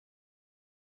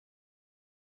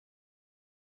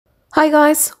Hi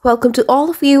guys, welcome to all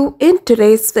of you in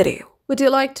today's video. Would you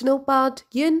like to know about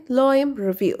Yinloiim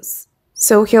Reviews?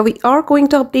 So here we are going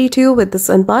to update you with this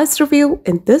unbiased review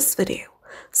in this video.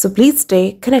 So please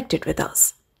stay connected with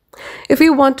us. If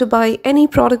you want to buy any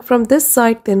product from this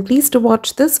site, then please do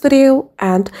watch this video.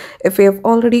 And if you have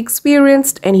already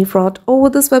experienced any fraud over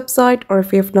this website, or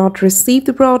if you have not received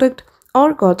the product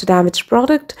or got a damaged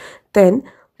product, then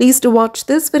please do watch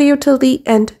this video till the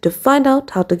end to find out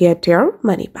how to get your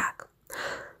money back.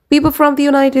 People from the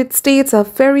United States are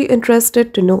very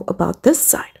interested to know about this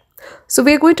site. So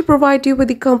we are going to provide you with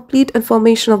the complete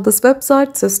information of this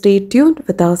website, so stay tuned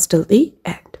with us till the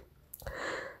end.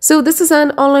 So this is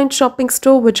an online shopping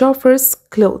store which offers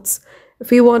clothes.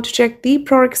 If you want to check the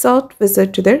products out,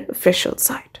 visit to their official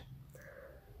site.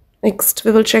 Next,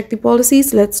 we will check the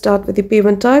policies. Let's start with the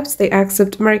payment types. They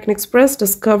accept American Express,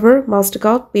 Discover,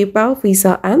 MasterCard, PayPal,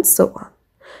 Visa, and so on.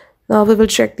 Now we will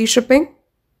check the shipping.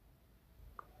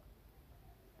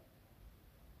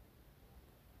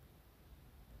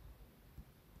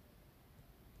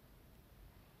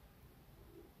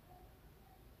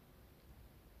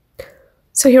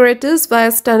 So here it is.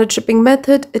 Via standard shipping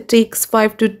method, it takes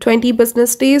 5 to 20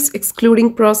 business days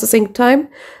excluding processing time.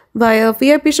 Via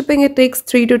VIP shipping, it takes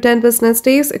 3 to 10 business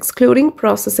days excluding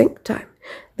processing time.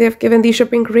 They have given the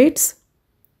shipping rates.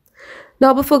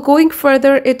 Now before going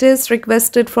further, it is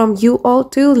requested from you all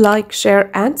to like,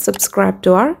 share and subscribe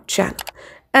to our channel.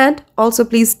 And also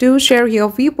please do share your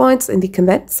viewpoints in the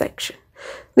comment section.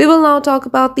 We will now talk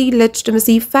about the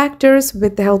legitimacy factors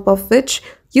with the help of which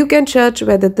you can judge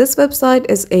whether this website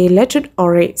is a legit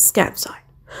or a scam site.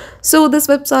 So this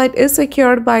website is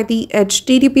secured by the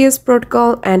HTTPS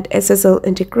protocol and SSL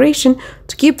integration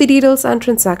to keep the details and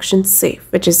transactions safe,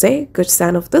 which is a good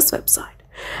sign of this website.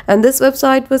 And this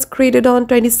website was created on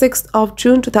 26th of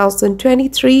June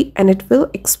 2023 and it will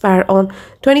expire on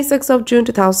 26th of June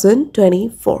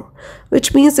 2024,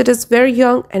 which means it is very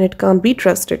young and it can't be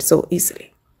trusted so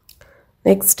easily.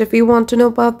 Next, if you want to know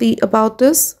about the About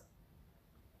Us,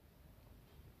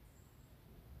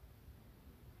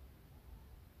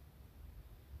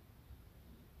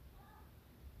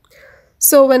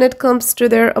 so when it comes to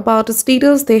their About Us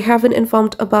details, they haven't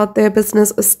informed about their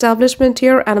business establishment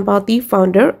here and about the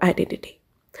founder identity.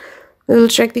 We will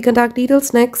check the contact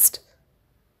details next.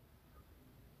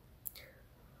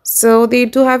 So they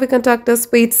do have a contact us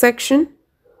page section,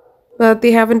 but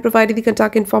they haven't provided the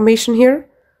contact information here.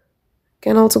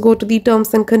 You can also go to the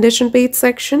terms and condition page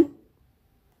section.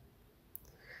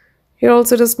 Here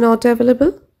also it is not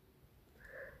available.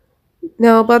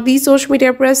 Now about the social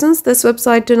media presence, this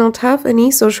website do not have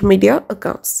any social media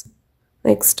accounts.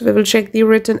 Next, we will check the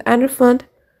return and refund.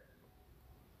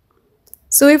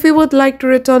 So if you would like to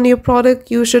return your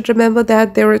product, you should remember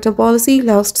that their return policy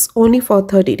lasts only for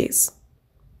 30 days.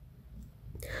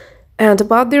 And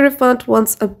about the refund,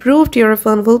 once approved, your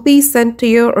refund will be sent to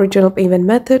your original payment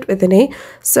method within a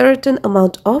certain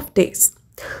amount of days.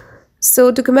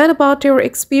 So to comment about your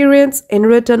experience in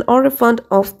return or refund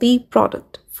of the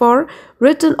product. For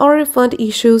return or refund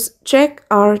issues, check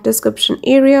our description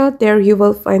area. There you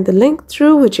will find the link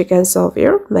through which you can solve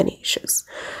your money issues.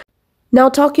 Now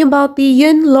talking about the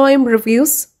Yinloiim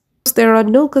Reviews, there are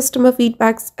no customer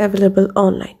feedbacks available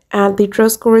online and the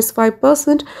trust score is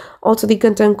 5%. Also the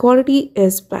content quality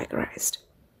is plagiarized.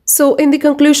 So in the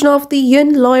conclusion of the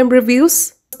Yinloiim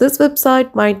Reviews, this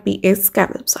website might be a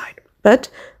scam website, but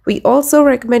we also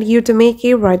recommend you to make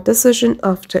a right decision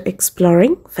after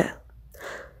exploring well.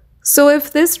 So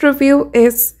if this review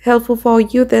is helpful for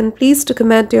you, then please do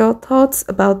comment your thoughts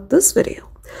about this video.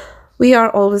 We are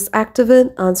always active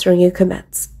in answering your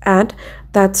comments. And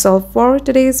that's all for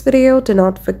today's video. Do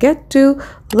not forget to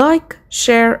like,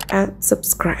 share and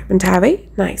subscribe and have a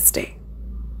nice day.